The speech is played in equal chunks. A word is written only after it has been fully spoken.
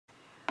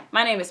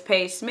My name is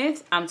Paige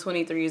Smith. I'm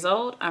 23 years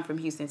old. I'm from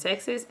Houston,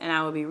 Texas, and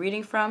I will be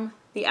reading from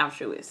The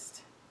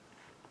Altruists.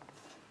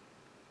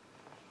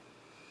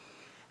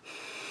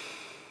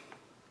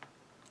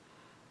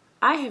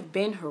 I have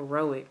been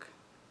heroic.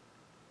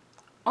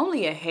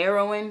 Only a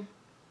heroine,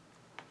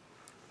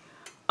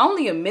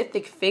 only a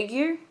mythic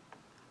figure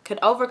could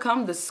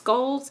overcome the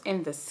scolds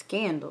and the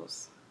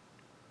scandals.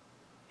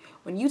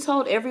 When you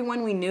told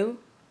everyone we knew,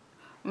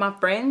 my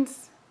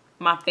friends,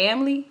 my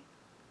family,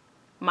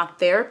 my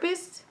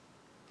therapist,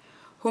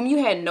 whom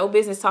you had no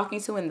business talking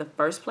to in the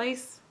first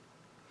place,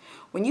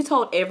 when you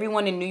told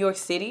everyone in New York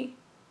City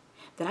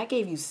that I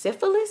gave you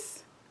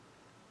syphilis,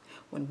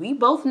 when we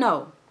both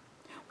know,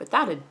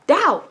 without a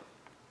doubt,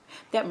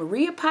 that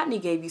Maria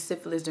Potney gave you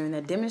syphilis during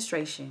that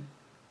demonstration,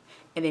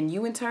 and then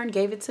you in turn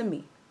gave it to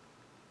me.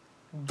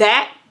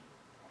 That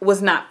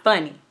was not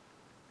funny.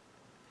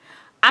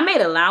 I made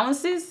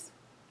allowances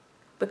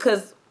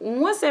because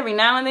once every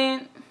now and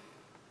then,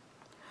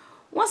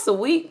 once a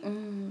week,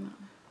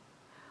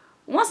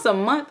 once a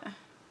month,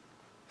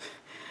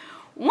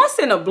 once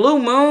in a blue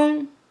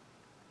moon,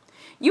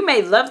 you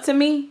made love to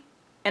me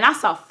and I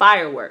saw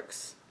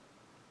fireworks.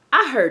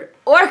 I heard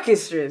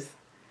orchestras.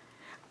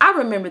 I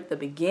remembered the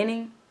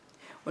beginning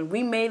when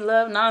we made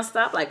love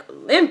nonstop like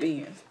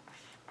Olympians.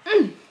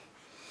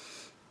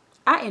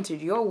 I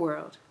entered your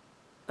world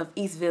of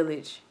East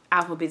Village,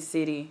 Alphabet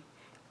City,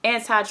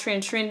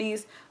 anti-trend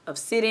trendies of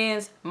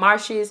sit-ins,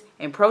 marches,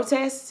 and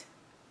protests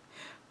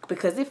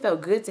because it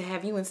felt good to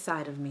have you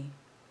inside of me.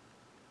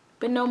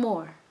 But no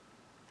more.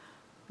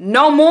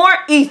 No more,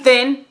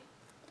 Ethan.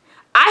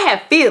 I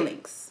have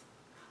feelings.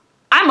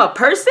 I'm a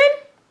person.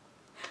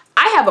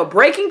 I have a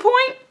breaking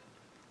point,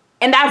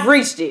 and I've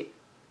reached it.